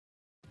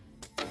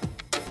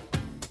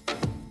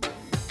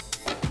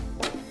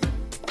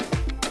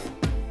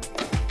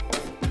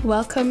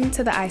Welcome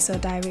to the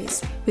ISO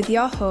Diaries with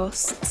your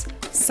hosts,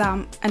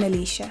 Sam and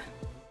Alicia.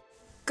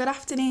 Good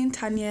afternoon,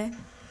 Tanya.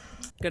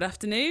 Good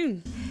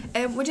afternoon.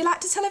 Would you like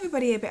to tell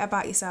everybody a bit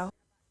about yourself?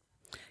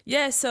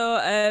 Yeah, so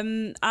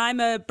I'm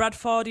a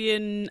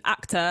Bradfordian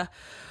actor.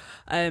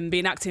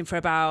 Been acting for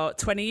about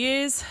 20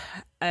 years.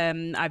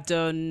 I've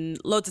done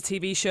loads of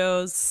TV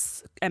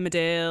shows,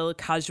 Emmerdale,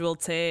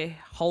 Casualty,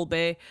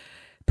 Holby,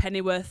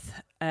 Pennyworth.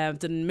 I've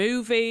done a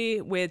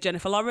movie with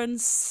Jennifer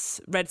Lawrence,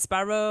 Red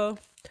Sparrow,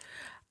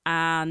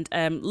 and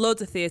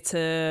loads of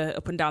theatre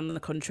up and down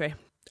the country.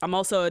 I'm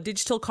also a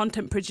digital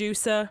content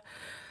producer.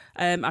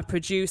 I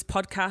produce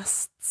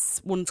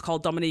podcasts. One's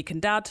called Dominique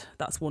and Dad.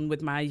 That's one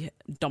with my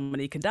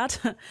Dominique and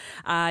Dad.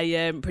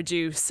 I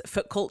produce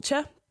Foot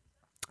Culture,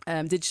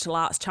 digital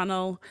arts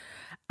channel,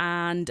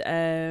 and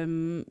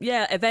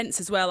events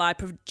as well. I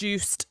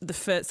produced the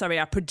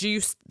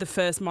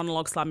first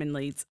monologue slam in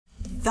Leeds.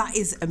 That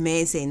is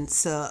amazing.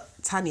 So,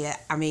 Tanya,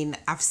 I mean,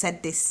 I've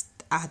said this,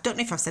 I don't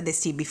know if I've said this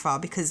to you before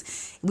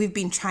because we've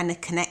been trying to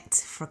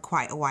connect for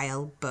quite a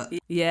while, but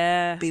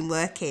yeah, been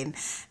working.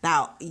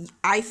 Now,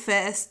 I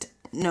first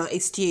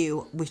noticed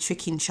you with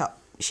Chicken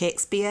Shop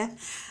Shakespeare.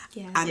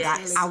 Yeah. And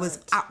Yeah, I was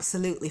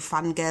absolutely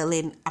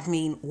fangirling. I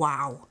mean,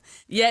 wow.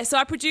 Yeah, so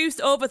I produced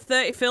over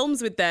 30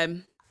 films with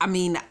them. I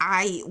mean,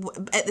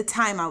 at the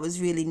time, I was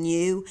really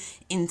new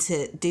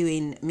into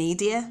doing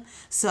media.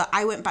 So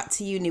I went back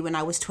to uni when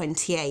I was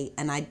 28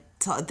 and I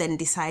sort of then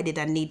decided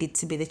I needed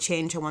to be the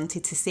change I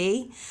wanted to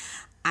see.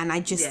 And I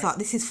just thought,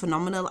 this is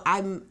phenomenal.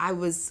 I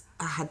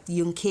had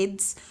young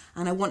kids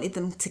and I wanted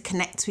them to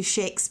connect with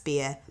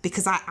Shakespeare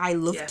because I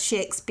loved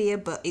Shakespeare,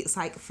 but it's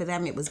like for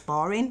them it was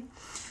boring.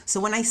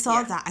 So when I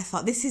saw that, I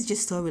thought, this is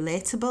just so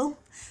relatable.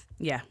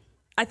 Yeah.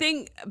 I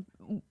think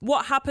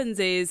what happens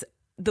is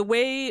the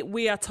way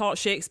we are taught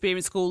Shakespeare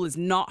in school is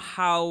not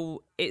how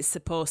it's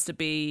supposed to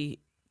be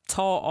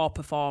taught or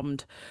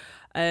performed.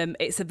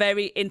 It's a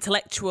very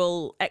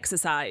intellectual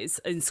exercise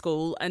in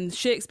school, and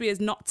Shakespeare is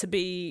not to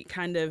be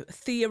kind of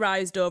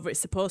theorised over. It's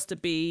supposed to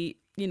be,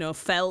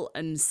 felt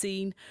and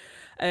seen.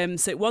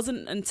 So it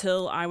wasn't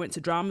until I went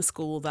to drama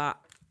school that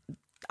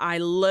I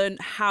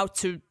learned how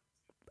to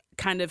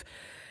kind of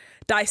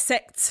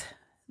dissect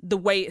the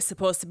way it's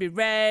supposed to be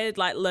read,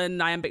 like learn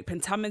iambic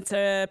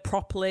pentameter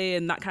properly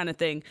and that kind of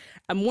thing.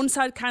 And once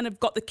I'd kind of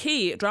got the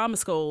key at drama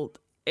school,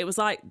 it was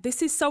like,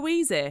 this is so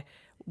easy.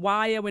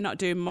 Why are we not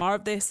doing more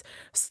of this?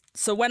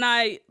 So when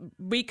I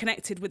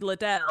reconnected with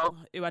Liddell,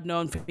 who I'd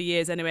known for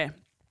years anyway,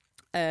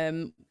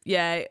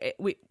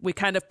 we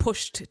kind of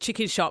pushed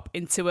Chicken Shop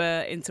into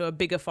a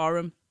bigger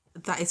forum.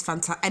 That is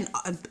fantastic.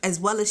 And as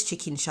well as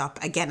Chicken Shop,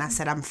 again, I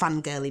said I'm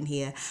fangirling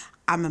here.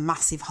 I'm a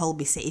massive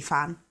Holby City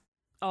fan.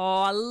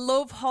 Oh, I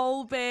love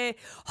Holby.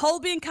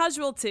 Holby and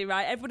Casualty,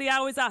 right? Everybody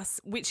always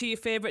asks, which are your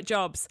favourite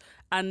jobs?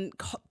 And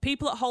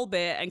people at Holby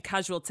and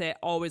Casualty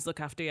always look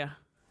after you.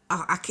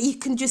 You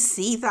can just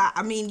see that.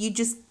 I mean, you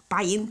just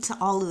buy into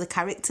all of the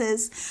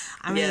characters.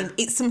 I mean,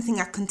 it's something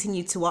I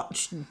continue to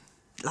watch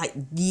like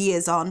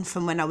years on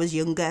from when I was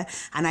younger,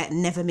 and I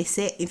never miss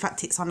it. In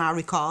fact, it's on our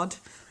record.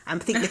 I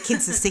think the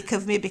kids are sick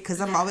of me because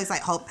I'm always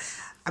like,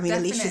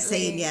 Alicia's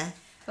saying, yeah.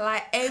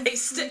 Like every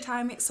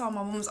time it's on,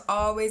 my mum's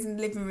always in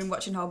the living room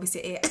watching Holby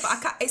City.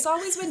 But it's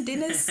always when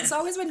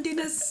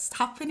dinner's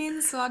happening,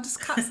 so I just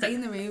can't stay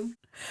in the room.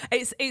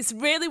 It's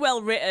really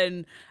well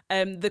written.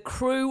 The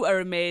crew are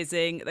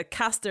amazing. The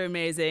cast are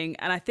amazing.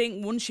 And I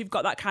think once you've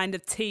got that kind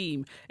of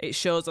team, it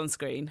shows on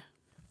screen.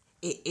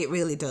 It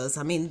really does.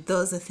 I mean,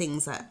 those are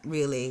things that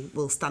really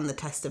will stand the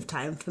test of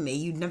time for me.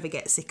 You'd never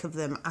get sick of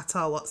them at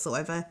all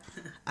whatsoever,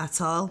 at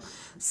all.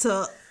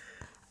 So,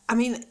 I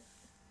mean,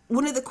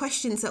 one of the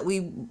questions that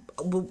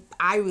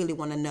I really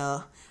want to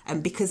know,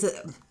 and because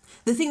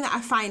the thing that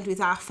I find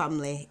with our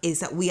family is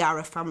that we are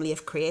a family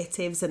of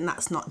creatives, and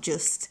that's not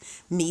just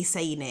me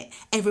saying it.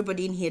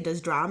 Everybody in here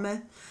does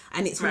drama,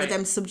 and it's one of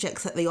them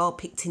subjects that they all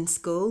picked in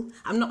school.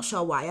 I'm not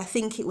sure why. I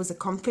think it was a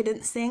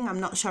confidence thing. I'm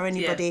not sure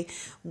anybody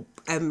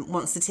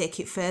wants to take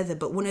it further,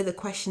 but one of the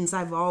questions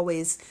I've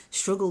always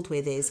struggled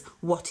with is,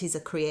 what is a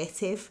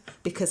creative?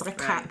 Because I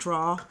can't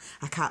draw,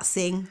 I can't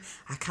sing,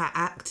 I can't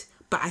act,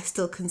 but I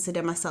still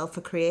consider myself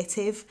a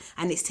creative,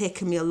 and it's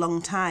taken me a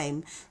long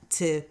time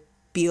to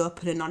be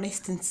open and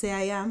honest and say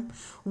I am.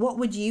 What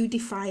would you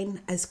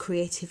define as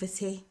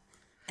creativity?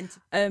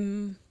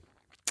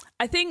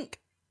 I think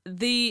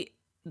the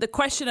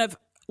question of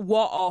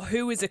what or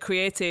who is a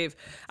creative,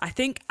 I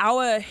think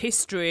our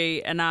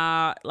history and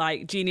our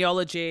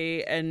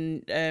genealogy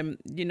and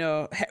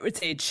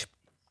heritage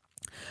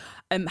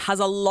has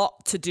a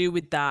lot to do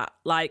with that.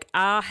 Like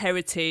our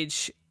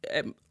heritage,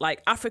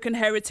 like African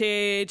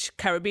heritage,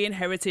 Caribbean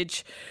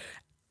heritage,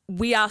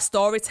 we are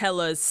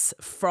storytellers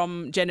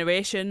from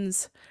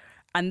generations,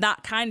 and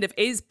that kind of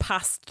is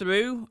passed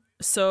through.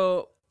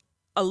 So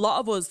a lot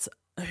of us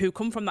who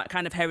come from that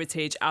kind of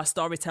heritage are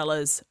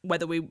storytellers,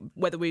 whether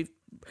we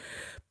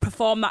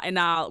perform that in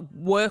our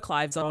work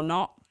lives or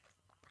not.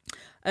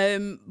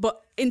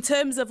 But in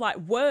terms of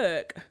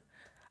work,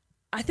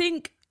 I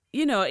think,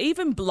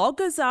 even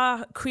bloggers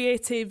are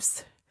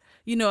creatives.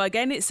 You know,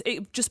 again,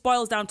 it just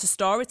boils down to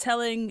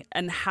storytelling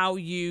and how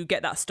you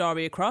get that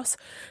story across.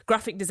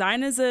 Graphic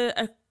designers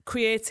are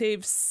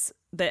creatives.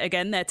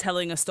 They're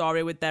telling a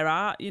story with their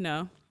art, you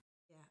know.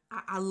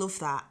 I love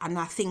that, and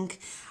I think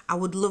I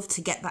would love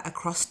to get that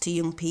across to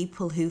young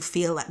people who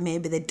feel that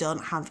maybe they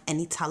don't have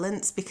any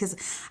talents, because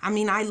I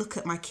mean, I look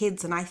at my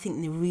kids and I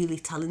think they're really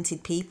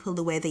talented people,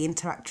 the way they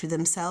interact with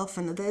themselves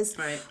and others.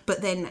 Right.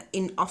 But then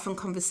in often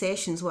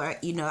conversations where,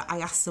 you know, I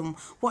ask them,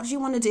 what do you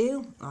want to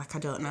do? Like, I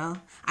don't know.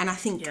 And I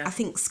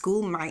think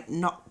school might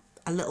knock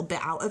a little bit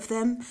out of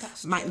them,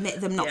 might make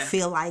them not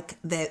feel like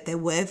they're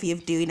worthy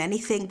of doing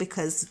anything,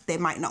 because they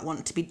might not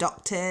want to be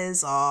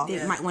doctors, or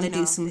they might want to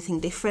do something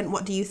different.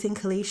 What do you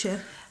think,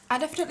 Alicia? I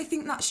definitely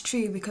think that's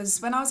true,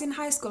 because when I was in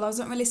high school, I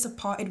wasn't really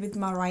supported with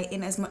my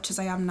writing as much as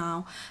I am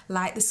now.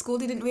 Like, the school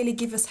didn't really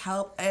give us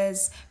help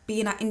as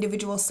being our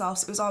individual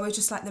selves. It was always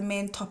just like the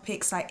main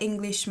topics like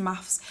English,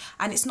 maths,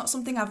 and it's not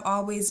something I've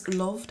always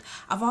loved.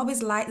 I've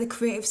always liked the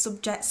creative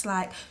subjects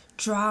like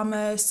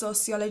drama,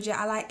 sociology.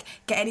 I like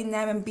getting in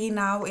there and being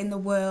out in the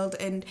world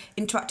and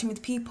interacting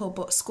with people,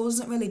 but school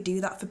doesn't really do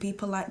that for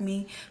people like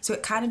me. So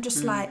it kind of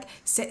just like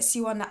sets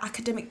you on an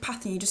academic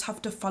path and you just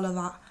have to follow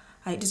that.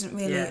 It doesn't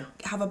really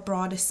have a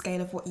broader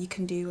scale of what you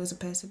can do as a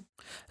person.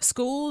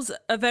 Schools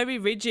are very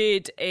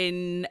rigid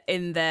in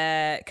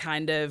their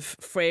kind of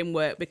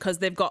framework because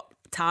they've got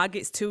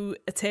targets to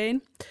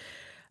attain.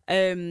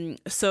 And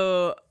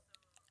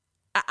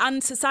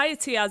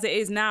society as it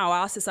is now,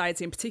 our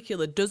society in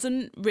particular,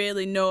 doesn't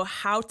really know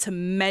how to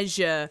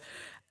measure.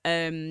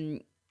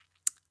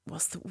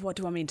 What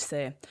do I mean to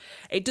say?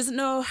 It doesn't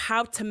know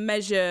how to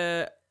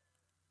measure.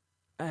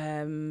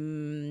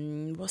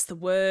 What's the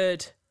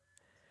word?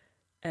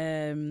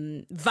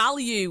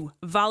 Value.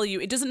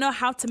 It doesn't know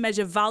how to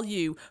measure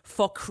value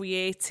for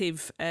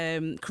creative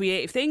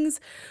things.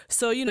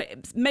 So, you know,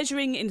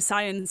 measuring in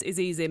science is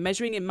easy,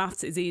 measuring in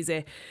maths is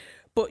easy.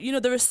 But, you know,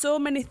 there are so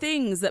many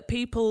things that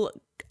people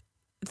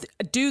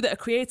do that are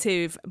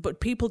creative, but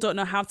people don't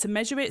know how to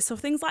measure it. So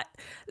things like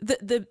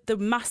the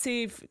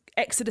massive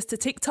exodus to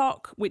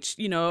TikTok, which,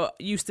 you know,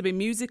 used to be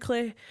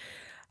Musical.ly.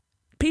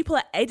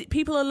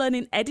 People are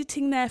learning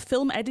editing there,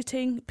 film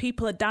editing.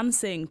 People are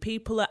dancing.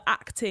 People are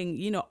acting.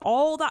 You know,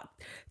 all that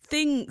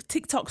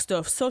TikTok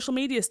stuff, social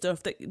media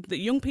stuff that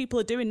young people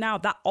are doing now.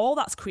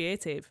 That's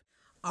creative.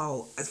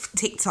 Oh,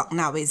 TikTok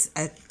now is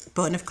a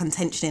bone of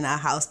contention in our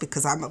house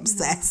because I'm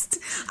obsessed.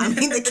 I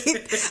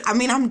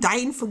mean, I'm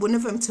dying for one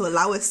of them to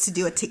allow us to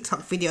do a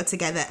TikTok video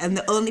together, and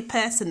the only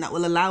person that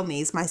will allow me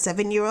is my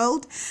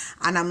 7-year-old.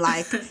 And I'm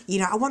like, you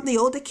know, I want the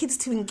older kids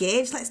to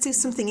engage. Let's do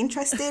something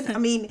interesting. I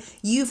mean,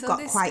 you've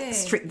got quite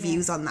strict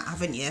views on that,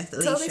 haven't you,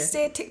 Alicia? Till this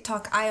day,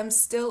 TikTok, I am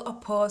still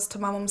opposed to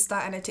my mum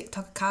starting a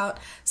TikTok account.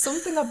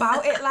 Something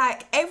about it,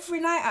 like, every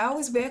night I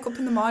always wake up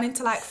in the morning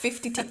to like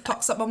 50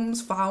 TikToks that my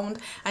mum's found,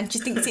 and she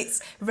thinks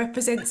it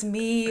represents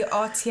me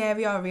or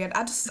Thierry or Rian.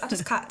 I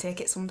just can't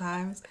take it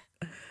sometimes.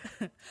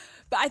 But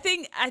I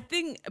think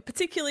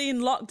particularly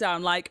in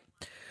lockdown, like,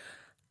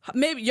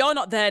 maybe you're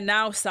not there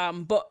now,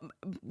 Sam, but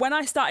when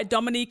I started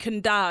Dominique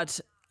and Dad,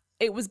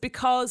 it was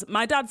because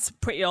my dad's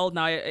pretty old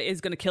now. He's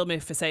going to kill me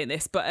for saying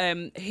this, but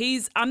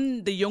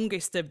I'm the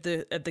youngest of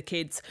the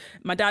kids.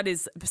 My dad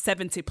is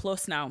 70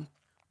 plus now.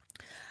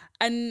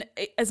 And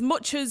as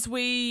much as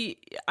we,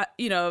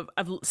 you know,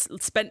 have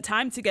spent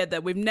time together,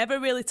 we've never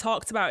really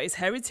talked about his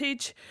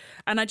heritage.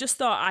 And I just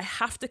thought I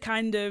have to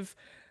kind of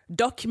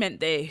document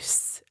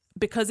this,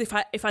 because if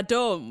I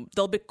don't,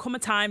 there'll become a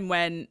time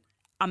when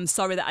I'm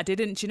sorry that I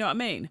didn't. Do you know what I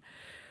mean?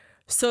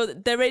 So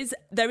there is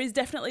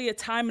definitely a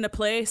time and a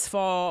place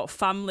for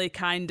family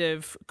kind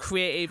of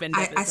creative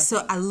endeavours.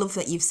 I love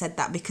that you've said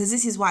that, because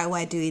this is why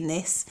we're doing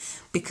this.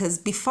 Because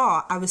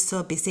before, I was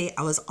so busy,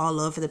 I was all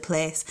over the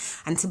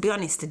place, and to be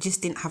honest, I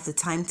just didn't have the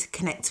time to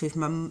connect with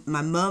my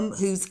mum,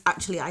 who's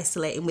actually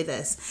isolating with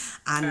us,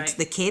 and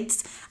the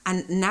kids.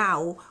 And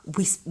now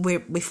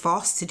we're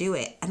forced to do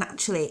it, and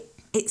actually,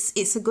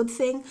 it's a good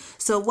thing.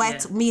 So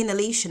me and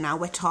Alicia now,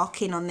 we're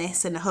talking on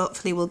this, and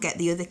hopefully we'll get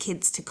the other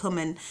kids to come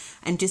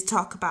and just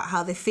talk about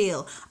how they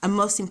feel. And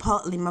most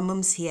importantly, my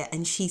mum's here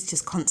and she's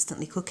just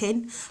constantly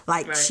cooking.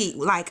 I'm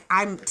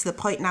to the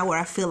point now where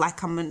I feel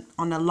like I'm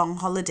on a long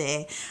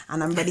holiday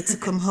and I'm ready to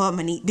come home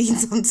and eat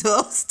beans on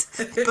toast.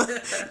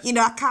 But, you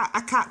know,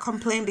 I can't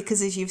complain,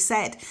 because as you've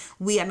said,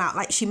 we are not,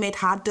 like, she made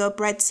hard dough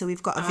bread, so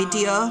we've got a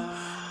video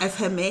of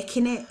her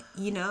making it,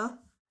 you know.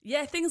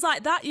 Yeah, things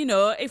like that, you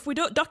know, if we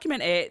don't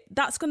document it,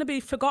 that's going to be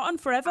forgotten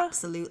forever.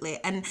 Absolutely.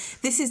 And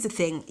this is the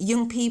thing,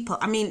 young people,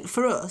 I mean,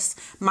 for us,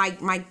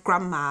 my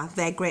grandma,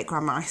 their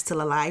great-grandma is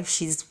still alive.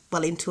 She's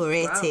well into her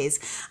 80s.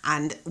 Wow.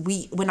 And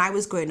when I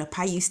was growing up,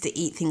 I used to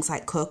eat things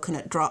like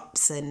coconut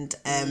drops and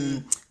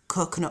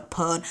coconut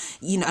pone,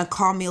 you know, and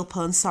cornmeal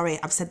pone. Sorry,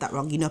 I've said that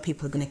wrong. You know,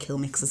 people are going to kill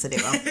me because I said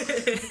it wrong.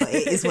 But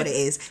it is what it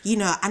is. You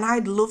know, and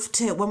I'd love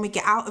to, when we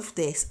get out of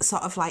this,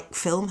 sort of like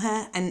film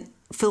her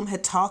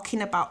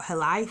talking about her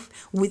life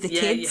with the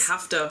kids. Yeah, you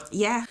have to.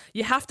 Yeah.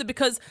 You have to,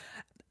 because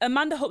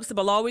Amanda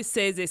Huxtable always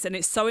says this, and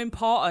it's so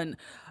important.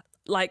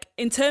 like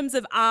in terms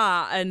of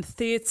art and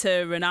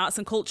theatre and arts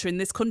and culture in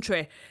this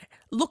country,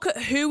 look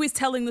at who is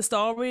telling the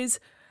stories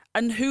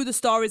and who the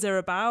stories are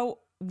about.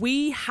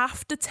 We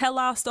have to tell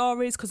our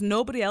stories because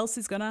nobody else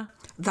is gonna.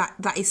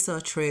 That is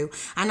so true.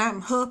 And I'm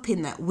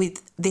hoping that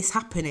with this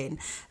happening,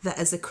 that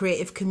as a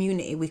creative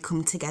community, we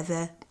come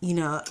together, you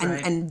know,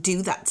 and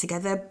do that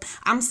together.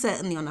 I'm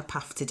certainly on a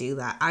path to do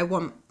that. I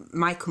want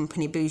my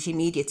company, Bougie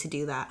Media, to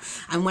do that.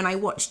 And when I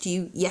watched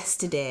you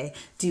yesterday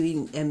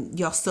doing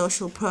your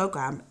social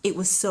programme, it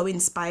was so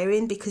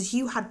inspiring because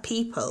you had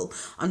people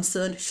on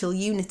Social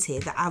Unity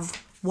that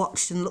I've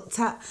watched and looked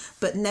at,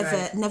 but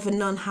never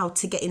known how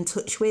to get in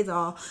touch with,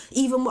 or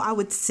even what I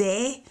would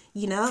say,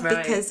 you know,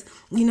 because,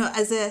 you know,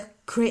 as a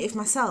creative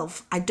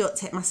myself, I don't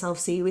take myself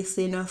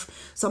seriously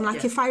enough. So I'm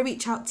like, if I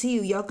reach out to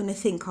you, you're going to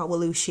think, oh, well,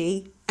 who's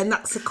she? And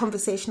that's the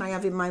conversation I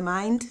have in my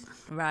mind.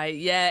 Right,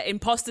 yeah,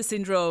 imposter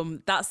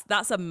syndrome,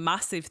 that's a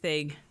massive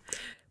thing.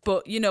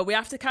 But, you know, we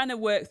have to kind of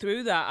work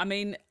through that. I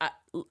mean,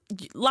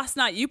 last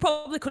night you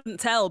probably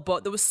couldn't tell,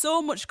 but there was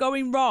so much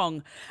going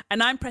wrong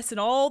and I'm pressing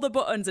all the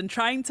buttons and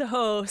trying to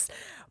host,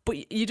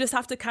 but you just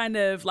have to kind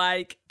of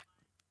like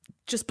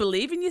just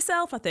believe in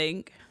yourself, I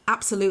think.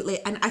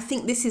 Absolutely. And I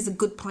think this is a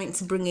good point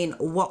to bring in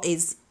what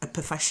is a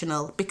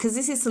professional, because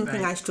this is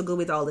something I struggle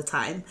with all the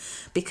time,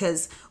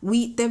 because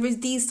there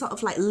is these sort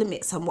of like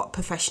limits on what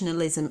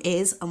professionalism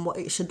is and what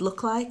it should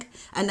look like.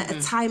 And at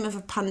a time of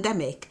a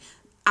pandemic,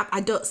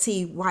 I don't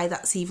see why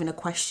that's even a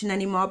question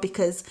anymore,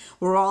 because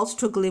we're all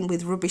struggling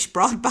with rubbish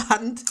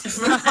broadband.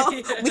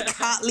 We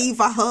can't leave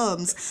our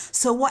homes.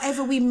 So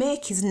whatever we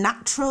make is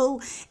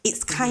natural.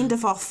 It's kind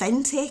of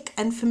authentic.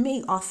 And for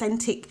me,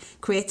 authentic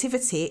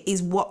creativity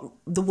is what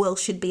the world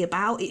should be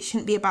about. It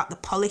shouldn't be about the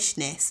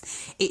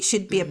polishedness. It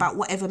should be about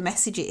whatever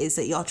message it is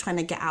that you're trying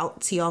to get out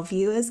to your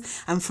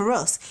viewers. And for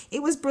us,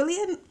 it was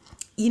brilliant.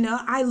 You know,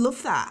 I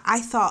love that. I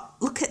thought,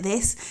 look at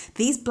this.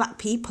 These black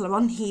people are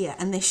on here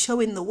and they're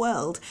showing the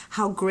world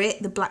how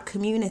great the black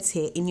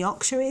community in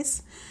Yorkshire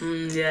is.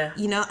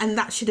 You know, and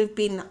that should have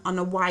been on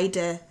a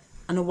wider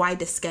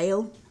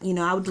scale. You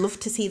know, I would love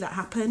to see that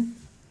happen.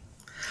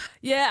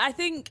 Yeah, I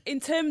think in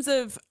terms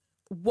of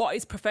what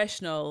is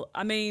professional,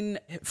 I mean,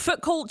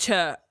 Foot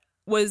Culture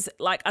was,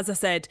 like, as I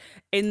said,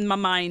 in my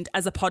mind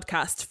as a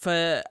podcast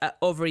for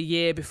over a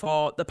year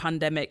before the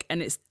pandemic,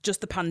 and it's just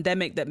the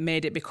pandemic that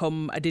made it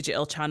become a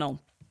digital channel.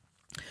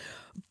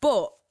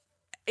 But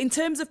in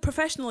terms of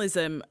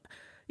professionalism,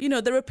 you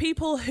know, there are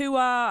people who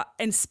are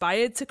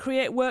inspired to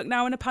create work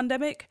now in a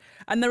pandemic,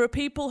 and there are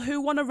people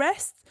who want to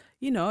rest.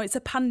 You know, it's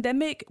a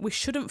pandemic. We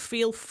shouldn't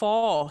feel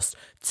forced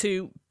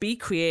to be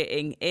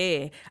creating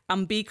A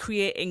and be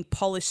creating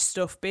polished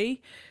stuff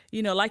B.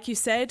 You know, like you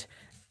said,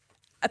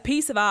 a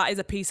piece of art is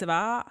a piece of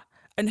art.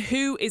 And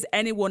who is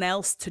anyone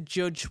else to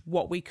judge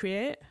what we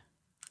create?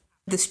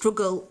 The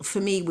struggle for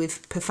me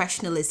with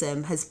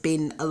professionalism has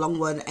been a long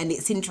one, and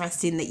it's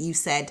interesting that you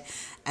said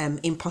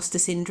imposter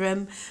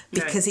syndrome,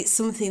 because it's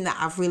something that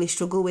I've really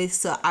struggled with.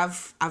 So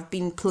I've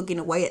been plugging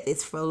away at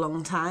this for a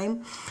long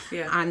time,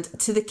 and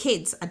to the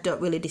kids I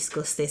don't really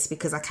discuss this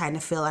because I kind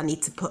of feel I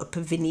need to put up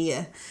a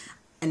veneer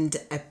and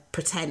a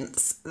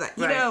pretense that,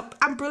 you know,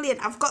 I'm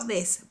brilliant, I've got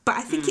this. But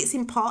I think it's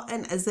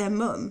important as their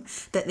mum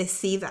that they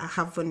see that I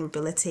have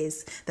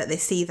vulnerabilities, that they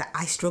see that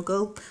I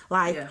struggle.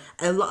 Like,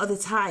 a lot of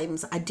the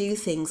times I do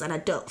things and I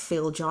don't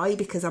feel joy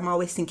because I'm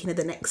always thinking of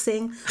the next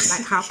thing.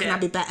 Like, how can I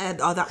be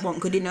better? Or that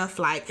wasn't good enough.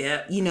 Like,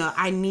 you know,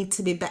 I need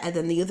to be better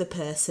than the other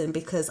person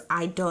because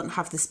I don't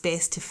have the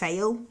space to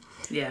fail.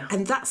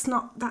 And that's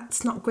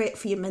not great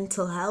for your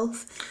mental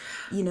health,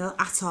 you know,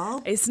 at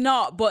all. It's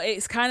not, but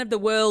it's kind of the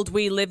world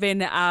we live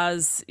in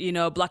as, you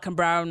know, black and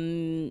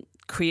brown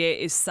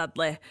creatives,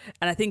 sadly.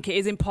 And I think it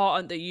is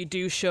important that you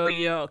do show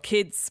your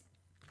kids,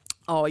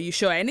 or you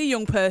show any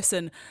young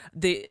person,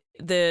 the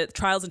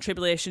trials and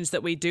tribulations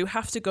that we do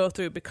have to go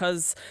through,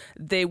 because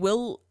they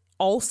will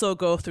also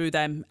go through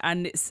them.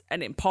 And it's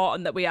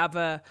important that we have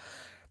a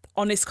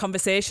honest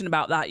conversation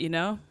about that, you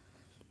know?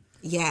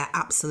 Yeah,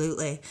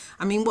 absolutely.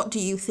 I mean, what do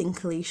you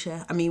think,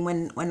 Alicia? I mean,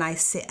 when I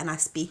sit and I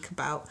speak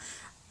about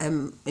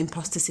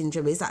imposter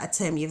syndrome, is that a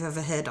term you've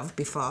ever heard of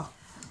before?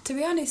 To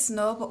be honest,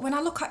 no. But when I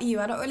look at you,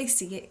 I don't really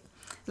see it.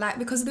 Like,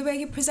 because of the way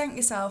you present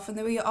yourself and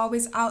the way you're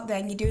always out there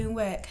and you're doing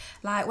work.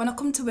 Like, when I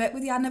come to work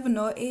with you, I never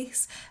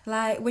notice.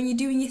 Like, when you're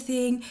doing your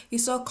thing, you're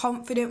so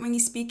confident when you're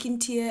speaking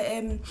to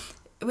your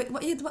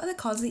what are they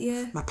called?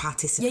 My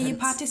participants. Yeah, your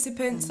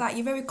participants. Like,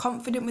 you're very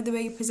confident with the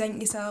way you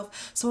present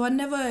yourself. So I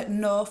never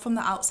know from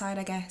the outside,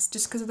 I guess,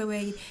 just because of the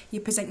way you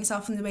present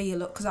yourself and the way you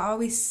look. Because I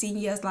always see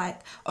you as like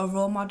a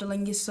role model,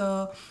 and you're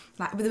so,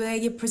 like, with the way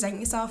you present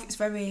yourself, it's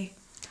very.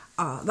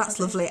 Oh,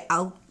 that's lovely.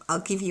 I'll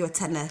give you a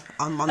tenner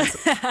on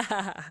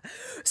Monzo.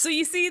 So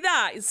you see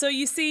that. So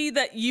you see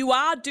that you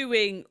are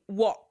doing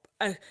what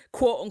a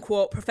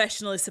quote-unquote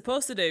professional is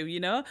supposed to do, you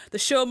know? The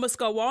show must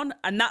go on,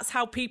 and that's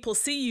how people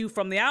see you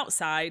from the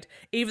outside,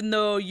 even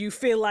though you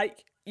feel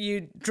like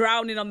you're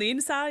drowning on the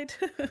inside.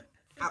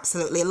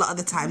 Absolutely. A lot of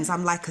the times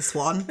I'm like a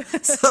swan.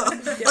 So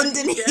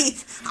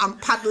underneath, I'm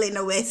paddling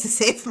away to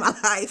save my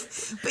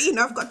life. But, you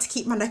know, I've got to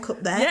keep my neck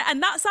up there. Yeah,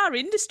 and that's our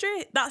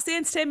industry. That's the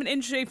entertainment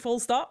industry, full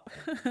stop.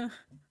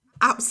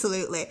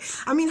 Absolutely.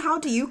 I mean, how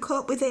do you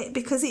cope with it?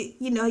 Because,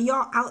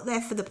 you're out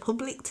there for the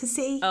public to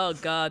see. Oh,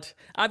 God.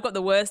 I've got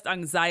the worst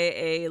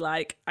anxiety,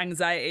 like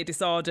anxiety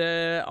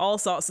disorder, all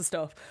sorts of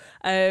stuff.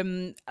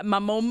 My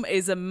mum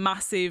is a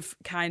massive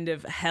kind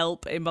of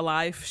help in my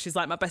life. She's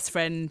like my best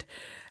friend.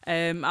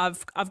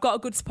 I've got a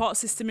good support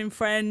system in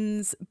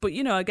friends. But,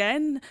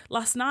 again,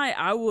 last night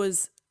I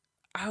was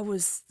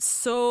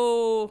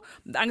so...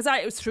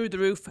 anxiety was through the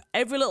roof.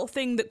 Every little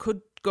thing that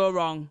could go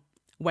wrong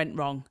went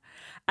wrong.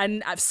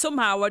 And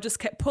somehow I just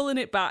kept pulling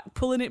it back.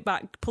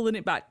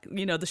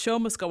 The show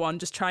must go on,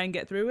 just try and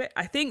get through it.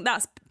 I think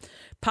that's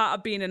part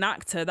of being an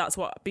actor. That's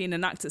what being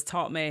an actor's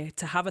taught me,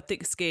 to have a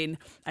thick skin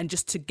and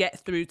just to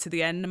get through to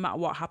the end no matter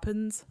what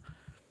happens.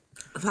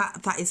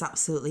 That is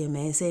absolutely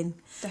amazing.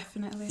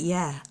 Definitely.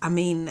 Yeah, I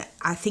mean,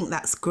 I think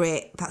that's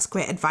great. That's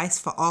great advice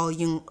for all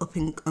young up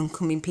and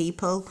coming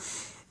people.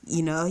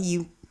 You know,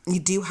 you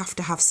do have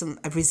to have some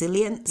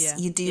resilience. Yeah.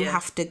 You do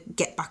have to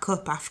get back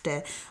up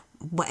after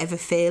whatever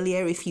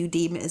failure. If you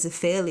deem it as a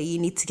failure, you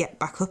need to get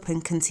back up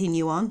and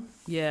continue on.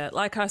 Yeah,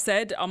 like I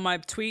said on my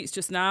tweets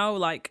just now,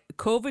 like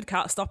COVID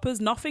can't stop us.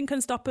 Nothing can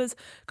stop us.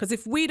 Because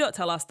if we don't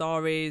tell our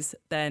stories,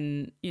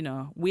 then,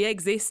 we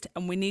exist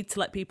and we need to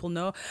let people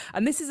know.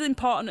 And this is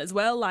important as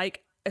well,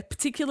 like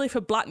particularly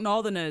for Black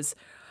Northerners.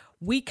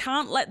 We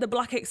can't let the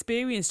Black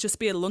experience just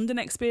be a London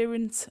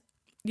experience,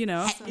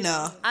 No.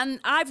 And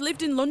I've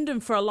lived in London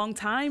for a long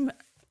time.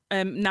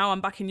 Now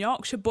I'm back in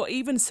Yorkshire, but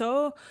even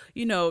so,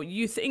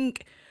 you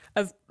think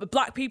of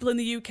Black people in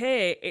the UK,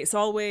 it's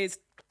always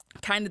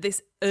kind of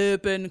this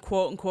urban,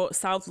 quote unquote,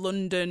 South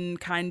London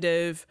kind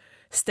of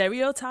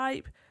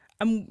stereotype.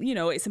 And,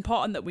 it's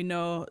important that we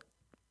know,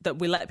 that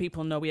we let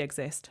people know we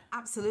exist.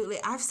 Absolutely.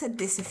 I've said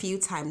this a few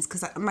times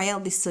because my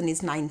eldest son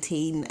is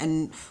 19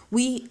 and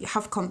we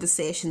have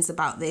conversations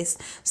about this.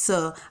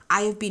 So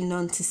I have been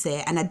known to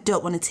say, and I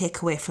don't want to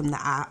take away from the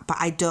art, but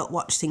I don't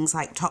watch things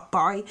like Top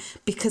Boy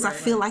because I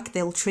feel like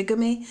they'll trigger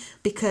me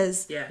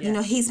because,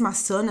 he's my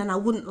son and I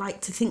wouldn't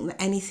like to think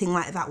that anything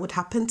like that would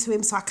happen to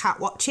him. So I can't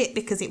watch it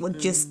because it would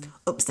just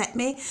upset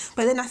me.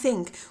 But then I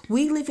think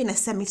we live in a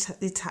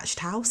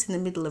semi-detached house in the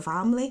middle of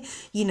Armley.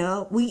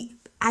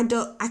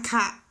 I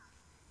can't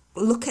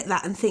look at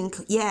that and think,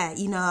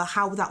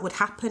 how that would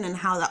happen and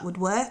how that would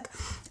work.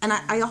 And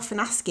I often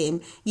ask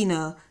him,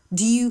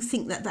 do you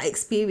think that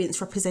experience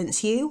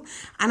represents you?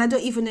 And I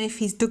don't even know if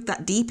he's dug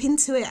that deep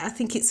into it. I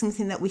think it's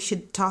something that we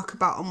should talk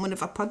about on one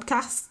of our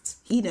podcasts.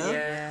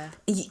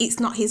 It's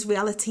not his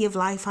reality of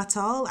life at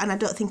all, and I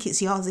don't think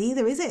it's yours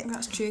either, is it?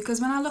 That's true, because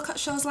when I look at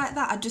shows like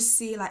that, I just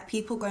see like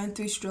people going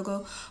through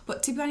struggle.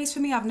 But to be honest,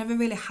 for me, I've never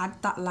really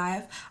had that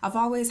life. I've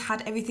always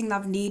had everything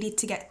that I've needed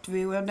to get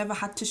through. I've never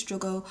had to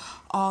struggle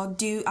or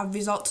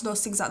resort to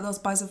those things that those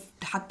boys have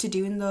had to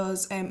do in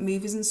those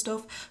movies and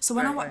stuff. So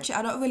when I watch it,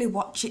 I don't really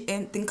watch it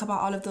and think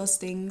about all of those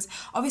things.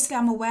 Obviously,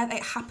 I'm aware that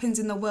it happens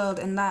in the world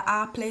and there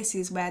are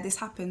places where this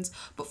happens,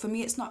 but for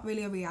me, it's not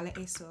really a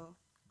reality, so...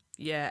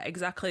 Yeah,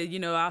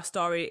 exactly. Our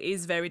story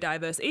is very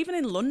diverse. Even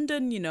in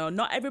London,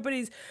 not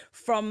everybody's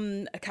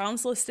from a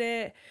council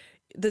estate.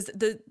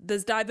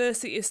 There's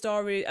diversity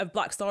of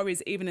Black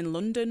stories even in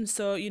London.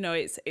 So,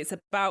 it's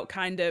about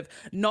kind of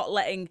not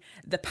letting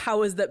the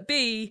powers that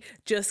be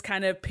just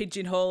kind of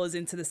pigeonhole us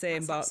into the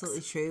same box.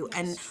 Absolutely true.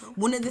 And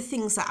one of the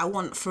things that I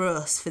want for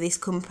us, for this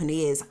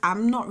company, is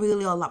I'm not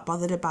really all that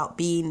bothered about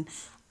being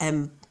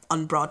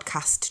on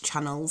broadcast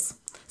channels.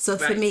 So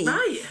for me,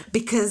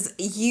 because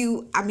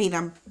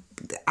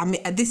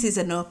this is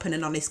an open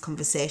and honest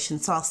conversation,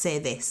 so I'll say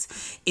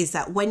this, is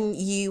that when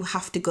you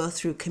have to go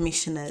through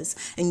commissioners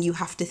and you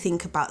have to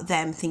think about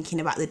them thinking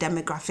about the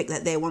demographic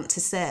that they want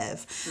to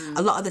serve,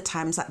 a lot of the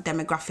times that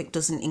demographic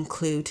doesn't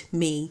include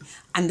me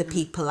and the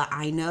people that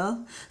I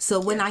know. So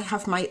when I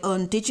have my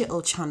own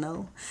digital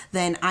channel,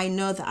 then I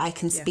know that I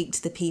can speak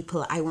to the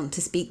people I want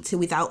to speak to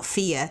without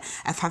fear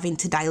of having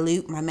to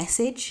dilute my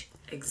message.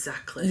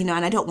 Exactly. And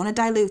I don't want to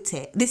dilute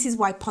it. This is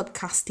why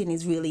podcasting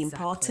is really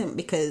important,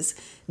 because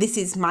this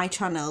is my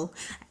channel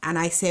and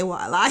I say what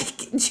I like.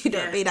 Do you know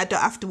what I mean? I don't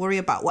have to worry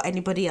about what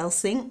anybody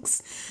else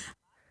thinks.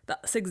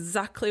 That's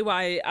exactly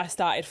why I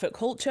started Foot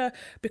Culture,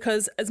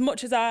 because as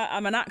much as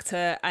I'm an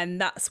actor and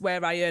that's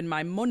where I earn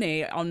my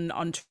money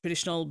on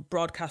traditional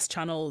broadcast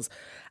channels,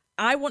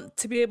 I want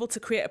to be able to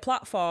create a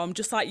platform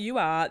just like you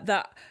are,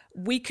 that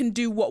we can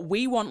do what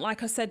we want.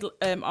 Like I said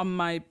on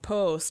my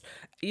post,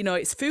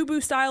 it's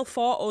FUBU style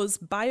for us,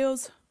 by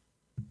us.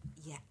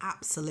 Yeah,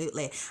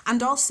 absolutely.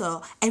 And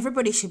also,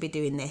 everybody should be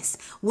doing this.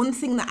 One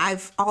thing that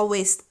I've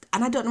always,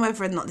 and I don't know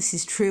whether or not this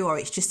is true or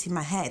it's just in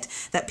my head,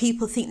 that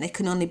people think there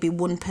can only be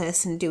one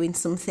person doing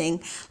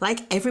something.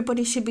 Like,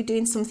 everybody should be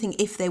doing something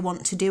if they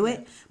want to do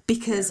it,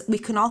 because we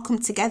can all come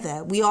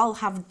together. We all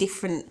have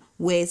different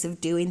ways of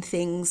doing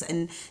things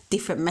and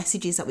different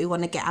messages that we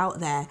want to get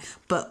out there.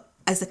 But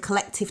as a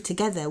collective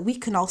together, we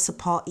can all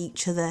support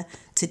each other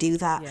to do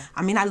that. Yeah.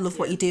 I mean, I love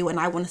what you do and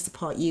I want to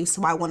support you.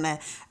 So I want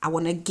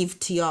to give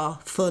to your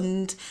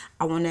fund.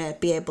 I want to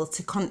be able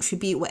to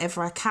contribute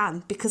whatever I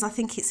can because I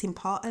think it's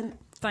important.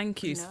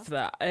 Thank you for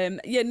that.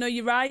 No,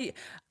 you're right.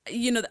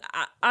 You know,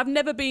 I've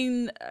never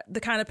been the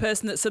kind of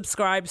person that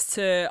subscribes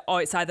to, oh,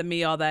 it's either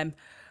me or them.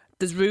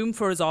 There's room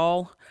for us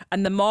all.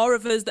 And the more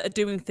of us that are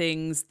doing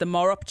things, the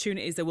more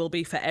opportunities there will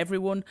be for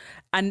everyone.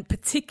 And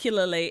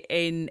particularly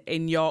in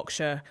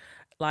Yorkshire,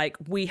 like,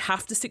 we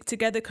have to stick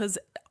together because,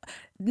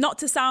 not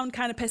to sound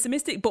kind of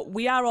pessimistic, but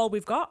we are all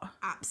we've got.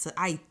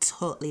 Absolutely, I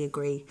totally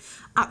agree.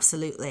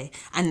 Absolutely.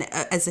 And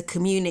as a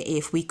community,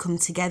 if we come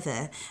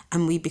together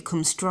and we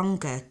become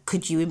stronger,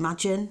 could you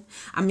imagine?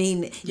 I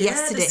mean,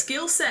 yesterday... the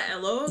skill set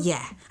alone.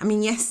 Yeah. I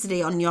mean,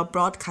 yesterday on your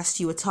broadcast,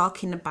 you were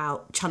talking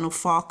about Channel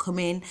 4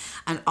 coming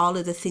and all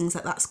of the things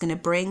that that's going to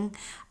bring.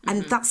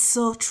 And that's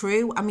so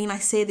true. I mean, I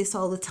say this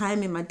all the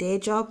time in my day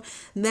job.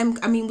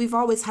 We've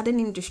always had an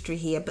industry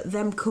here, but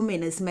them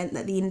coming has meant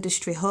that the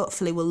industry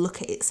hopefully will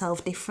look at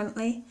itself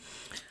differently.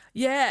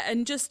 Yeah,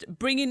 and just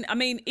bringing, I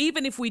mean,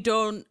 even if we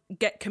don't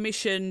get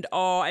commissioned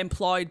or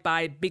employed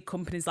by big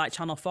companies like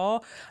Channel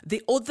 4,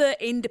 the other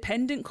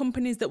independent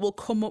companies that will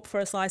come up for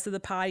a slice of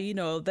the pie, you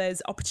know,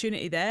 there's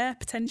opportunity there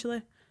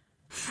potentially.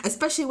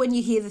 Especially when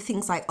you hear the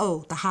things like,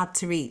 oh, the hard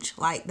to reach.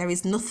 Like, there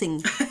is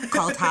nothing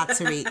called hard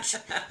to reach.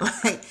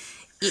 Like,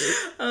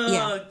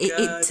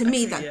 to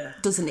me, that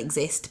doesn't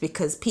exist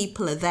because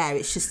people are there.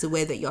 It's just the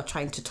way that you're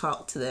trying to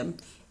talk to them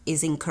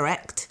is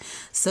incorrect.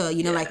 So,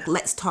 like,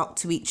 let's talk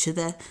to each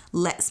other.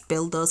 Let's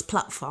build those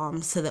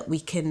platforms so that we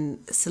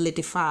can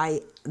solidify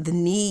the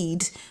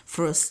need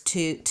for us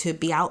to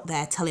be out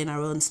there telling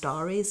our own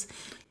stories.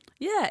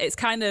 Yeah, it's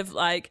kind of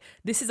like,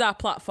 this is our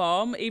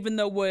platform. Even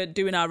though we're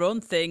doing our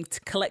own thing,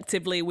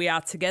 collectively we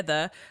are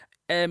together.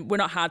 We're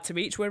not hard to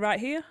reach. We're right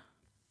here.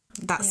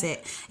 That's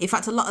it. In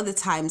fact, a lot of the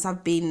times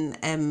I've been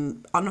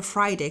on a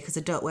Friday, because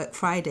I don't work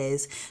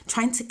Fridays,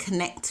 trying to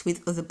connect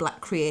with other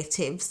Black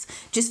creatives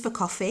just for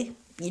coffee.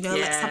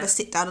 Let's have a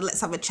sit down and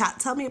let's have a chat.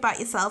 Tell me about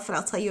yourself and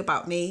I'll tell you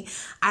about me.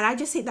 And I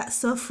just think that's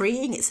so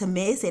freeing. It's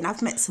amazing.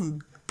 I've met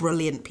some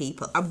brilliant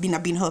people. I've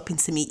been hoping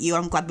to meet you.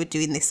 I'm glad we're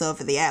doing this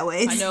over the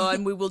airwaves. I know,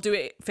 and we will do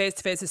it face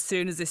to face as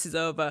soon as this is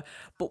over.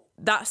 But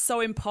that's so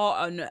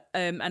important,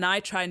 and I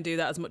try and do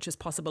that as much as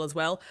possible as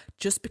well.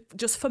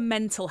 Just for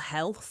mental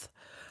health,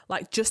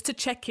 like just to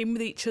check in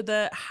with each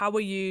other. How are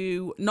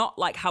you? Not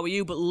like how are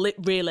you, but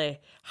really,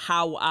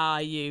 how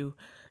are you?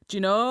 Do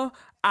you know?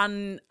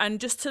 And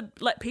just to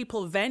let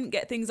people vent,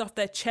 get things off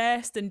their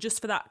chest, and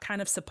just for that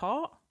kind of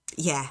support.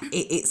 Yeah,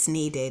 it's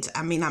needed.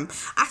 I mean, I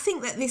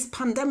think that this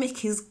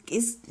pandemic is.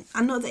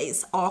 I know that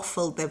it's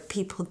awful that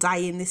people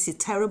dying. This is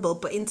terrible.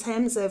 But in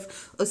terms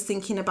of us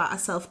thinking about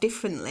ourselves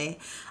differently,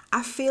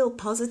 I feel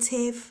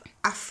positive.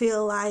 I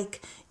feel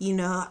like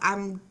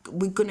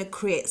we're gonna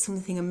create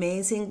something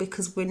amazing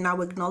because we're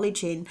now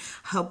acknowledging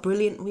how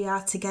brilliant we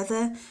are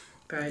together.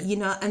 Right.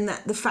 And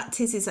that the fact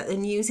is that the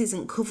news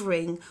isn't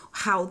covering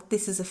how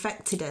this has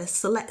affected us.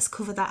 So let's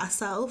cover that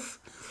ourselves.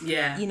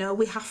 Yeah.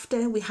 We have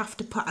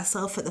to put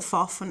ourselves at the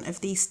forefront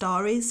of these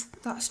stories.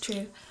 That's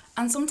true.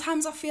 And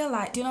sometimes I feel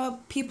like,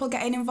 people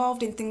getting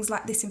involved in things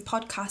like this in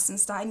podcasts and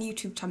starting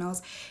YouTube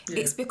channels,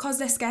 it's because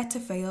they're scared to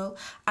fail.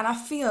 And I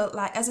feel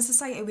like as a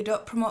society, we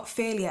don't promote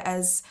failure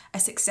as a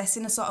success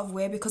in a sort of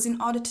way, because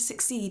in order to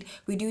succeed,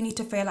 we do need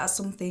to fail at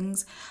some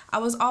things. I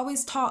was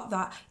always taught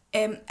that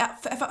if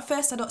at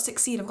first I don't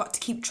succeed, I've got to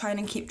keep trying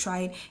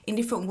in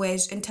different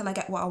ways until I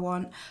get what I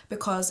want,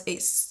 because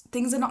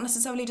things are not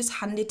necessarily just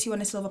handed to you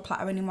on a silver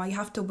platter anymore. You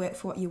have to work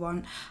for what you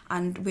want,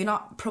 and we're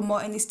not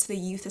promoting this to the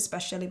youth,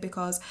 especially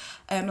because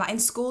like in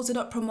schools they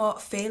don't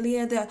promote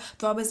failure. They're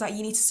always like,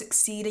 you need to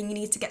succeed and you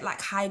need to get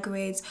like high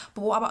grades.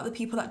 But what about the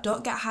people that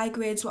don't get high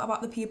grades? What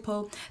about the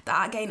people that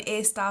aren't getting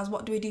A stars?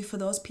 What do we do for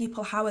those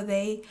people? How are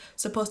they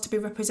supposed to be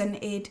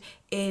represented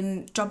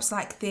in jobs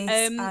like this?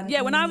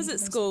 When I was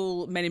at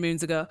school many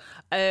moons ago,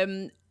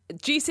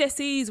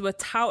 GCSEs were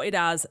touted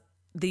as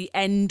the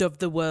end of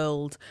the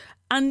world,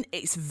 and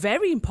it's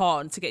very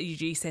important to get your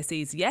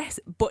GCSEs, yes,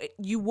 but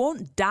you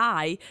won't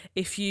die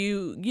if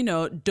you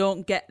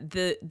don't get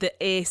the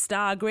A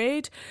star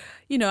grade.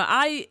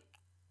 I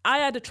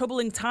had a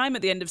troubling time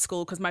at the end of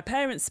school because my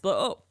parents split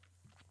up,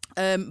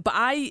 but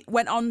I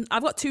went on.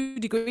 I've got 2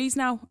 degrees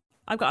now.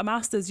 I've got a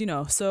master's,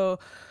 so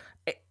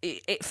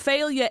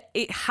failure,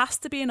 it has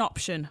to be an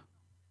option,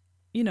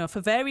 for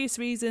various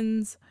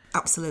reasons.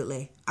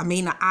 Absolutely. I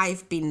mean,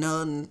 I've been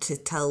known to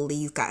tell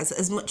these guys,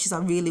 as much as I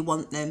really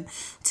want them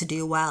to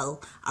do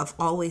well, I've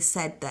always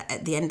said that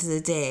at the end of the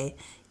day,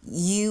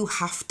 you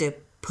have to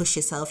push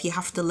yourself. You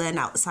have to learn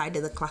outside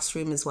of the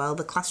classroom as well.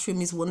 The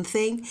classroom is one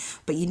thing,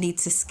 but you need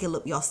to skill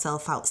up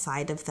yourself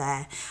outside of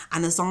there.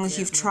 And as long as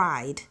you've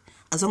tried,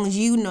 as long as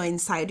you know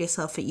inside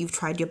yourself that you've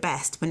tried your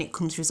best, when it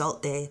comes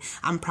result day,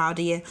 I'm proud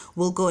of you.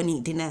 We'll go and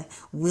eat dinner.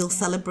 We'll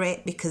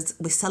celebrate, because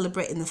we're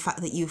celebrating the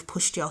fact that you've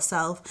pushed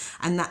yourself,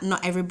 and that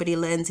not everybody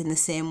learns in the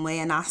same way,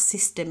 and our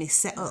system is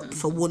set up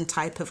for one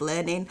type of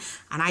learning,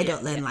 and I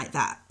don't learn like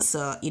that.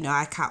 So, you know,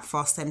 I can't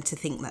force them to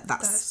think that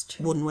that's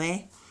one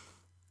way.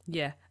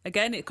 Yeah.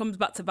 Again, it comes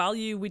back to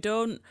value. We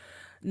don't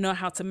know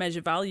how to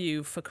measure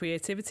value for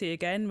creativity.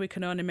 Again, we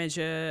can only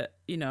measure,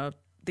 you know,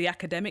 the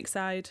academic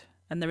side.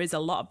 And there is a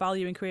lot of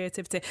value in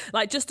creativity.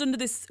 Like, just under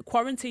this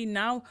quarantine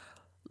now,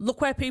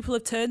 look where people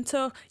have turned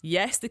to.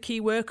 Yes, the key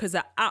workers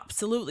are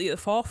absolutely at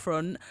the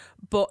forefront,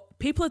 but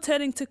people are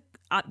turning to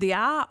the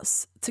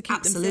arts to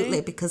keep them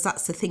sane. Because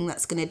that's the thing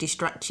that's going to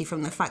distract you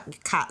from the fact you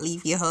can't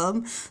leave your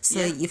home.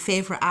 So your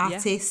favourite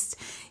artist,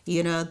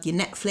 you know, your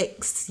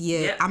Netflix,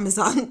 your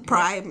Amazon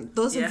Prime,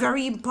 those are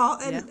very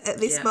important at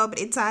this moment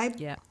in time.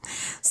 Yeah.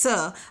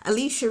 So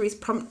Alicia is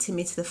prompting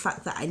me to the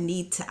fact that I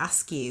need to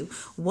ask you,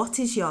 what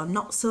is your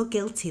not so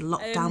guilty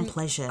lockdown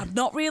pleasure? I'm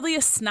not really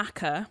a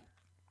snacker,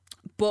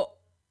 but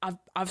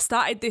I've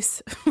started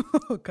this.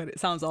 Oh God, it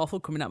sounds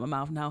awful coming out my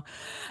mouth now.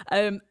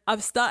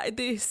 I've started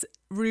this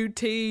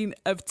routine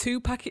of 2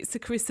 packets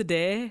of crisps a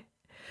day.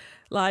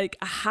 Like,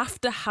 I have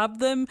to have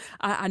them.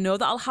 I know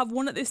that I'll have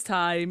one at this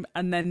time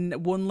and then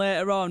one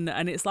later on.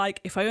 And it's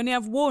like, if I only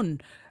have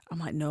one, I'm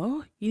like,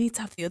 no, you need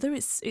to have the other.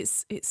 It's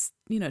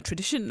you know,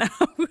 tradition now.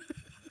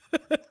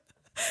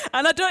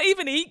 And I don't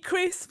even eat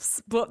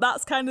crisps, but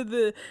that's kind of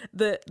the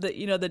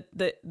you know,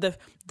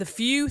 the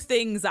few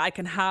things that I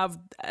can have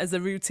as a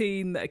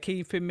routine that are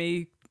keeping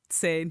me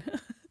sane.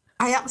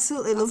 I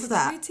absolutely love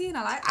that. Routine,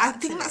 I like that. I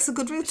think that's a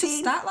good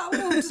routine. Just start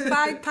that one. Just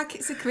buy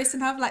packets of crisps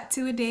and have like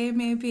 2 a day,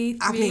 maybe 3.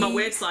 I mean, my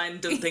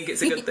waistline doesn't think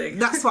it's a good thing.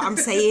 That's what I'm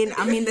saying.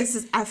 I mean,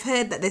 I've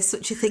heard that there's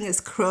such a thing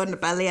as Corona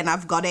belly, and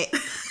I've got it,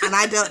 and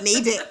I don't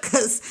need it,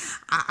 because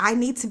I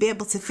need to be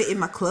able to fit in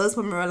my clothes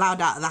when we're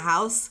allowed out of the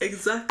house.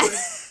 Exactly.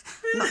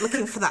 Not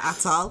looking for that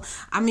at all.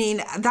 I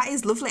mean, that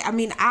is lovely. I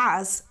mean,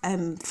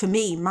 for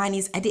me, mine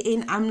is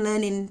editing. I'm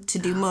learning to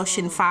do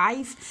Motion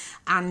 5.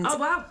 And oh,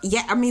 wow.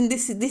 Yeah, I mean,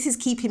 this is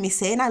keeping me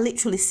sane. I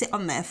literally sit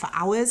on there for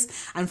hours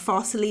and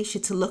force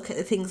Alicia to look at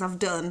the things I've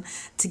done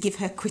to give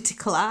her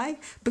critical eye,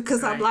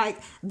 because I'm like,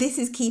 this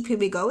is keeping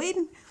me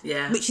going.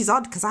 Yeah. Which is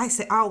odd, because I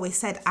always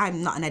said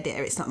I'm not an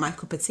editor. It's not my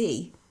cup of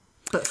tea.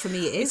 But for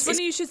me, it is. It's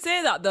funny you should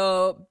say that,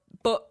 though.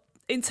 But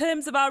in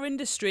terms of our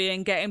industry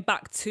and getting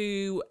back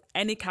to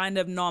any kind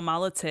of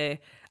normality,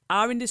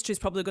 our industry is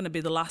probably going to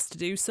be the last to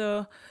do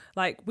so.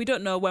 Like, we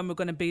don't know when we're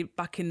going to be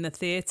back in the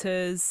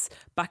theatres,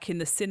 back in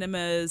the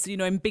cinemas, you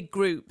know, in big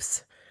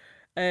groups.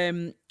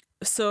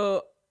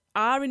 So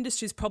our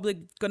industry is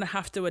probably going to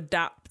have to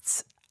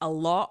adapt a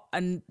lot.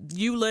 And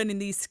you learning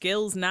these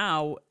skills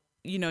now,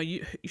 you know,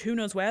 who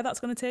knows where that's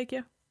going to take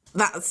you?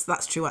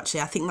 That's true,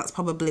 actually. I think that's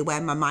probably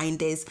where my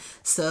mind is.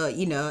 So,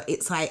 you know,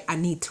 it's like I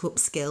need to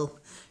upskill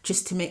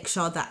just to make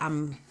sure that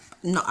I'm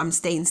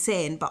staying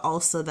sane, but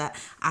also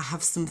that I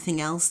have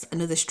something else,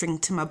 another string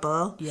to my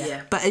bow.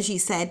 Yeah. But as you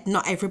said,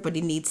 not everybody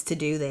needs to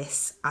do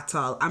this at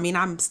all. I mean,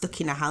 I'm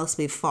stuck in a house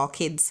with 4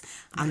 kids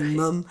and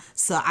mum,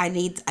 so I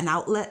need an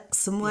outlet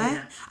somewhere.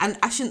 Yeah. And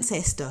I shouldn't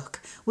say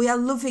stuck. We are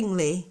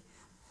lovingly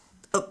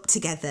up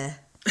together.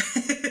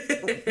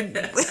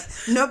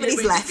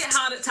 Nobody's left. It gets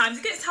hard at times.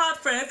 It gets hard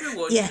for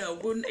everyone. Yeah. You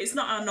know, it's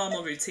not our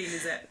normal routine,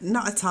 is it?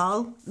 Not at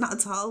all. Not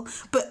at all.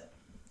 But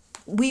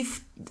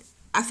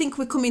I think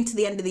we're coming to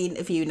the end of the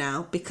interview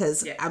now,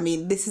 because, I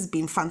mean, this has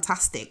been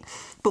fantastic.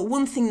 But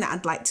one thing that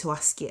I'd like to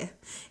ask you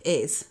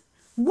is,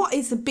 what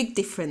is the big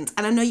difference?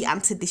 And I know you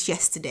answered this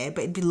yesterday,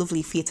 but it'd be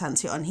lovely for you to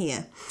answer it on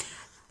here.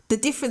 The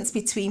difference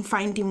between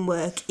finding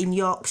work in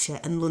Yorkshire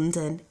and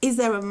London. Is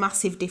there a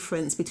massive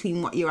difference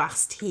between what you're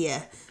asked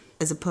here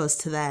as opposed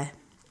to there?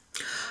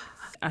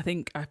 I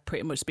think I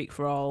pretty much speak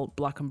for all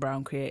black and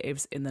brown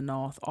creatives in the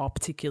north, or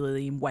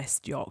particularly in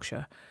West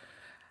Yorkshire.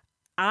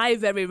 I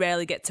very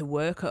rarely get to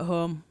work at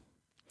home.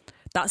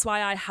 That's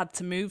why I had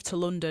to move to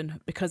London,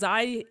 because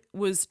I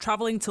was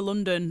travelling to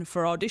London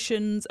for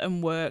auditions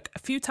and work a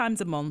few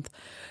times a month.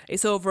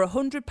 It's over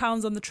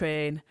 £100 on the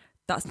train.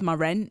 That's my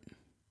rent.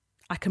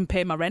 I can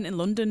pay my rent in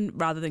London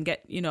rather than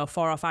get,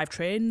 4 or 5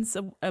 trains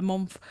a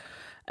month.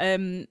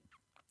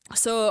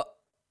 So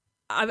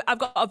I've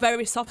got a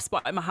very soft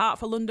spot in my heart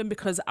for London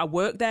because I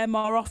work there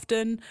more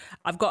often.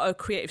 I've got a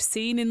creative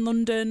scene in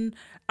London.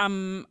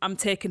 I'm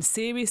taken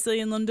seriously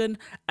in London,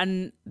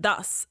 and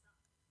that's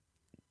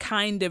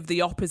kind of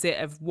the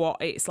opposite of what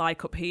it's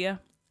like up here.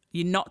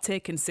 You're not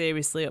taken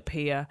seriously up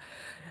here.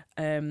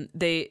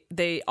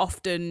 They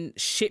often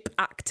ship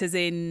actors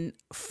in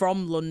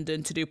from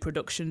London to do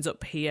productions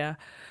up here,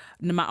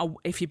 no matter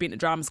if you've been to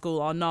drama school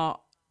or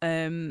not.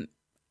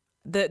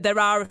 There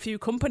are a few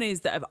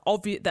companies that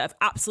have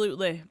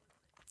absolutely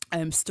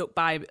stuck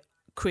by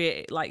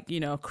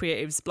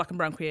creatives, black and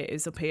brown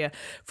creatives up here.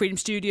 Freedom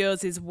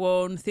Studios is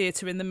one,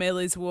 Theatre in the Mill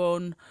is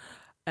one,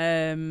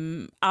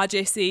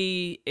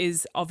 RJC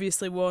is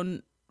obviously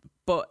one,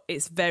 but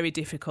it's very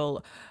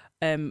difficult.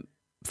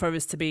 for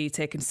us to be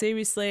taken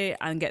seriously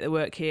and get the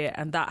work here,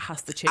 and that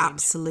has to change.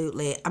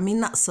 Absolutely. I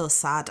mean, that's so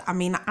sad. I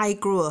mean, I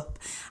grew up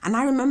and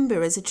I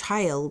remember as a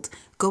child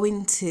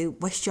going to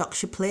West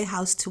Yorkshire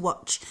Playhouse to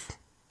watch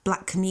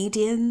black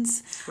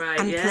comedians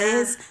and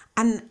plays,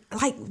 and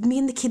like me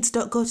and the kids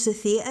don't go to the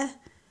theatre,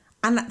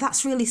 and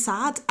that's really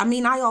sad. I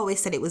mean, I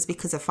always said it was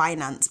because of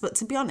finance, but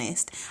to be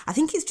honest, I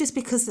think it's just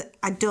because they're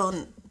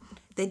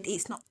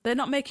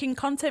not making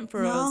content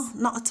for us.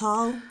 No, not at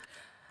all.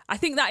 I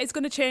think that is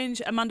going to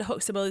change. Amanda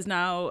Huxtable is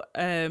now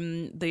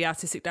the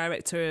artistic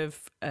director of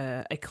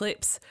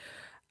Eclipse.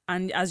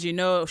 And as you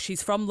know,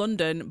 she's from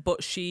London,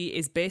 but she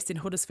is based in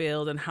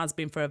Huddersfield and has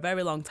been for a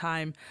very long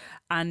time.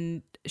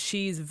 And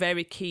she's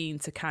very keen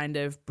to kind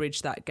of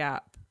bridge that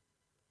gap.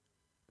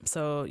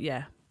 So,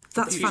 yeah.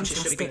 That's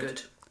fantastic. Should be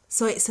good.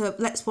 So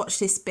let's watch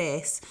this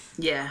space.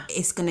 Yeah.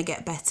 It's going to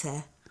get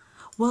better.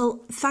 Well,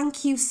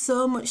 thank you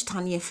so much,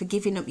 Tanya, for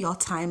giving up your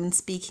time and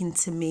speaking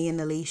to me and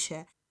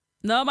Alicia.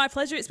 No, my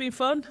pleasure. It's been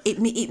fun.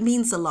 It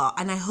means a lot,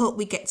 and I hope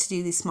we get to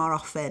do this more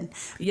often.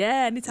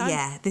 Yeah, anytime.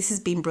 Yeah, this has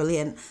been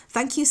brilliant.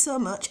 Thank you so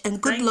much,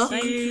 and good Thank luck.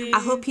 you. I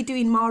hope you're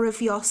doing more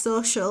of your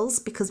socials,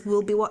 because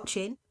we'll be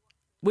watching.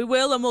 We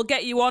will, and we'll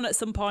get you on at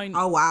some point.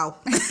 Oh, wow.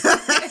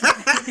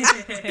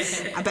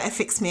 I better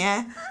fix my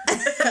hair.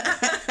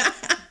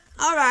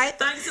 All right.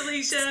 Thanks,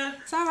 Alicia.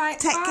 It's all right.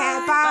 Take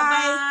care.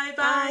 Bye. Bye.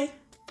 Bye.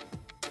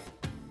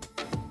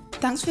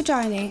 Thanks for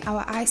joining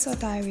our ISO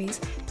Diaries.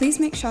 Please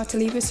make sure to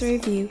leave us a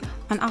review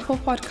on Apple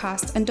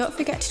Podcasts, and don't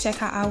forget to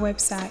check out our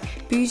website,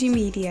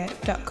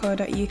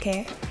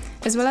 bougiemedia.co.uk,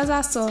 as well as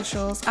our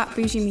socials at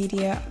Bougie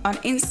Media on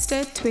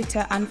Insta,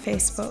 Twitter and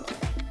Facebook.